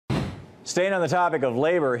Staying on the topic of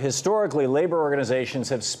labor, historically, labor organizations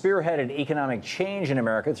have spearheaded economic change in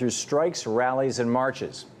America through strikes, rallies, and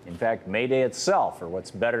marches. In fact, May Day itself, or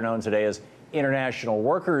what's better known today as International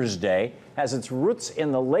Workers' Day, has its roots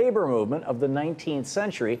in the labor movement of the 19th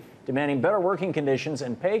century, demanding better working conditions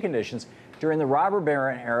and pay conditions during the robber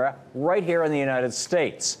baron era right here in the United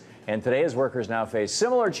States. And today, as workers now face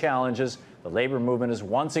similar challenges, the labor movement is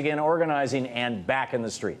once again organizing and back in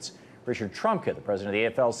the streets. Richard Trumka, the president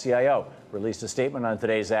of the AFL-CIO, released a statement on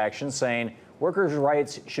today's action saying workers'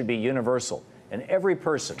 rights should be universal, and every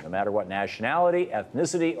person, no matter what nationality,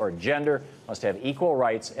 ethnicity, or gender, must have equal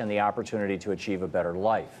rights and the opportunity to achieve a better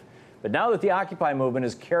life. But now that the Occupy movement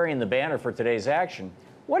is carrying the banner for today's action,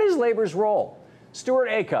 what is labor's role? Stewart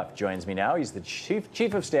Acuff joins me now. He's the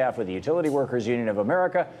chief of staff with the Utility Workers Union of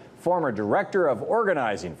America, former director of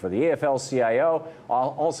organizing for the AFL-CIO,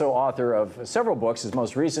 also author of several books, his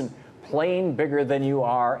most recent, Playing Bigger Than You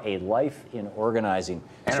Are, A Life in Organizing.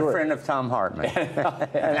 And Stewart, a friend of Thom Hartmann.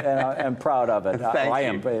 and I'm proud of it. I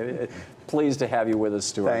am pleased to have you with us,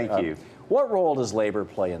 Stewart. Thank you. What role does labor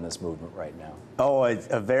play in this movement right now? Oh, it's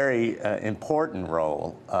a very important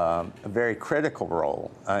role, a very critical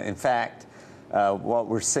role. In fact, what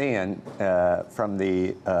we're seeing from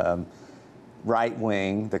the right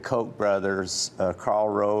wing, the Koch brothers, Karl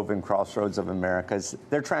Rove and Crossroads of America, is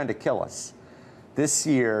they're trying to kill us. This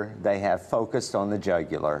year, they have focused on the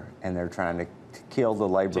jugular, and they're trying to kill the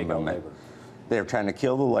labor movement. They're trying to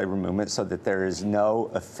kill the labor movement so that there is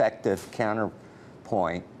no effective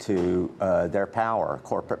counterpoint to their power,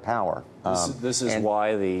 corporate power. This is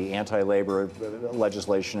why the anti-labor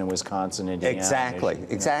legislation in Wisconsin, Indiana.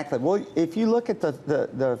 Exactly. Well, if you look at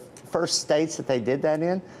the first states that they did that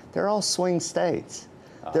in, they're all swing states.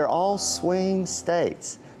 They're all swing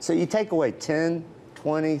states. So you take away 10,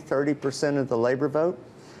 20, 30% of the labor vote,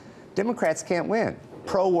 Democrats can't win.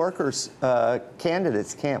 Pro-workers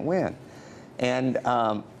candidates can't win. And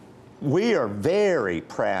we are very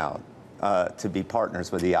proud to be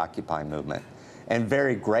partners with the Occupy movement and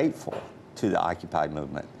very grateful to the Occupy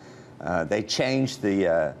movement. They changed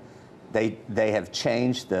the, they have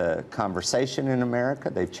changed the conversation in America.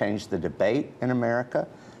 They've changed the debate in America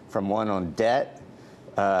from one on debt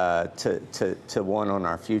to one on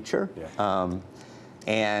our future. Yeah.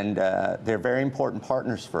 And they're very important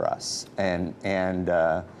partners for us and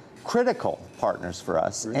critical partners for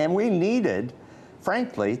us. Really? And we needed,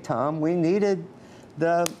 frankly, Tom, we needed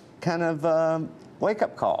the kind of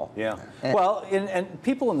wake-up call. Yeah. Well, and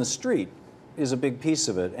people in the street is a big piece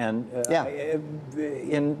of it. And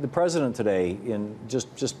in the president today, in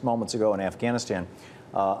just moments ago in Afghanistan,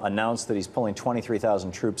 announced that he's pulling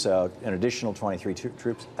 23,000 troops out, an additional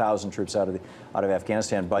 23,000 troops out of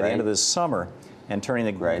Afghanistan by the end of this summer, and turning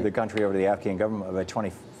the country over to the Afghan government by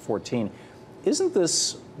 2014. Isn't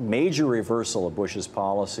this major reversal of Bush's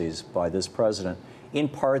policies by this president in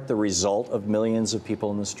part the result of millions of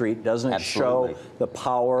people in the street? Doesn't it show the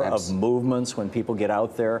power of movements when people get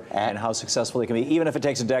out there and how successful they can be, even if it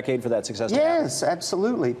takes a decade for that success to happen? Yes,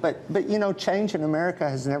 absolutely. But you know, change in America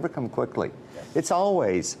has never come quickly. It's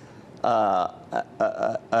always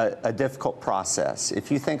a difficult process.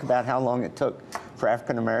 If you think about how long it took for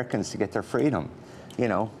African Americans to get their freedom, you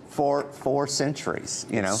know, four centuries,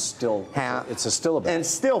 you know. It's still a bit. And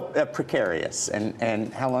still precarious,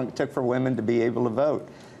 and how long it took for women to be able to vote,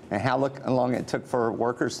 and how long it took for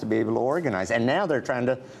workers to be able to organize. And now they're trying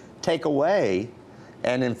to take away,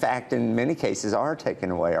 and in fact, in many cases, are taking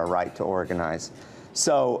away our right to organize.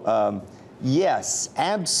 So, yes,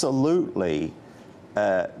 absolutely.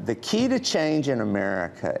 The key to change in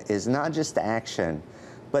America is not just action,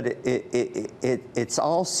 but it's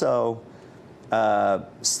also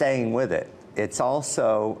staying with it. It's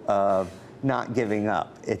also not giving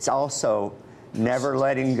up. It's also never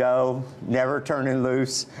letting go, never turning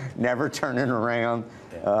loose, never turning around.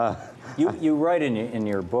 You write in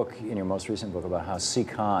your book, in your most recent book, about how C.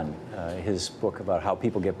 Khan, his book about how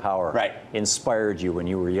people get power, inspired you when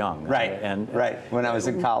you were young. When I was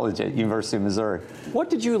in college at University of Missouri. What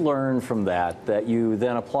did you learn from that you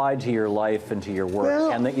then applied to your life and to your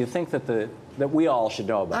work, and that you think that we all should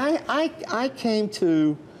know about? I came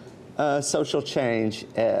to social change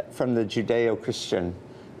from the Judeo-Christian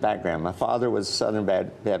background. My father was a Southern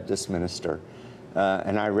Baptist minister,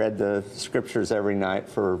 and I read the scriptures every night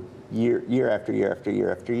for year after year after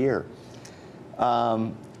year after year.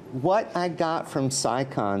 What I got from Cy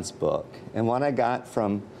Khan's book and what I got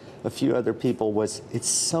from a few other people was it's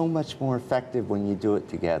so much more effective when you do it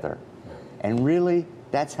together. And really,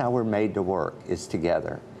 that's how we're made to work, is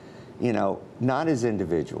together. You know, not as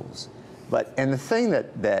individuals. And the thing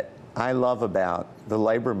that I love about the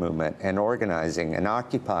labor movement and organizing and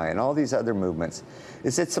Occupy and all these other movements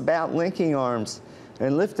is it's about linking arms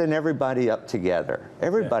and lifting everybody up together,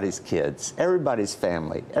 everybody's kids, everybody's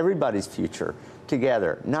family, everybody's future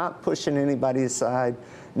together, not pushing anybody aside,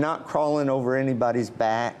 not crawling over anybody's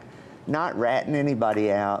back, not ratting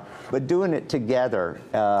anybody out, but doing it together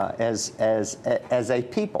as a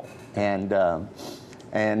people. And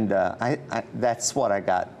that's what I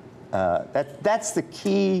got. That's the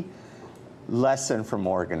key lesson from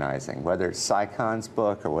organizing, whether it's Sycon's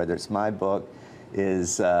book or whether it's my book,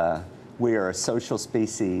 is we are a social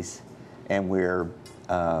species, and we're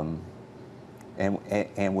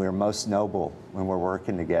most noble when we're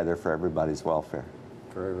working together for everybody's welfare.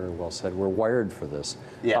 Very, very well said. We're wired for this.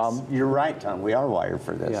 Yes, you're right, Tom. We are wired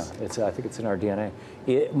for this. Yeah, I think it's in our DNA.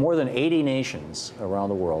 More than 80 nations around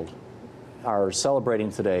the world are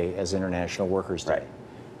celebrating today as International Workers' Day. Right.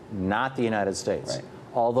 Not the United States. Right.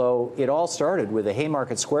 Although it all started with the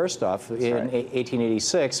Haymarket Square stuff in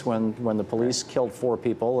 1886 when the police killed 4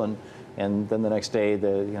 people and then the next day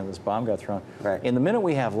this bomb got thrown. Right. In the minute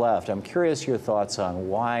we have left, I'm curious your thoughts on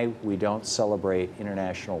why we don't celebrate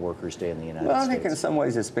International Workers' Day in the United States. Well, I think in some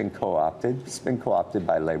ways it's been co-opted. It's been co-opted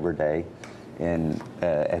by Labor Day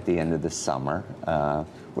at the end of the summer,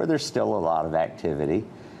 where there's still a lot of activity.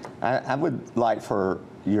 I would like for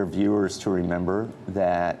your viewers to remember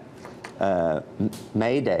that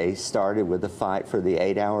May Day started with the fight for the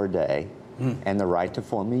 8-hour day and the right to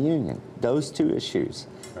form a union. Those 2 issues,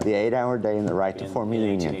 the 8-hour day and the right to form a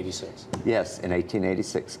union. In 1886. Yes, in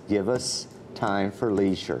 1886. Give us time for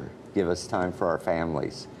leisure. Give us time for our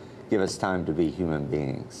families. Give us time to be human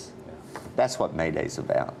beings. Yeah. That's what May Day's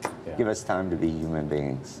about. Yeah. Give us time to be human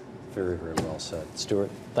beings. Very, very well said. Stewart,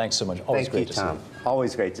 thanks so much. Always great to see you.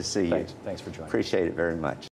 Always great to see you. Thanks for joining. Appreciate it very much.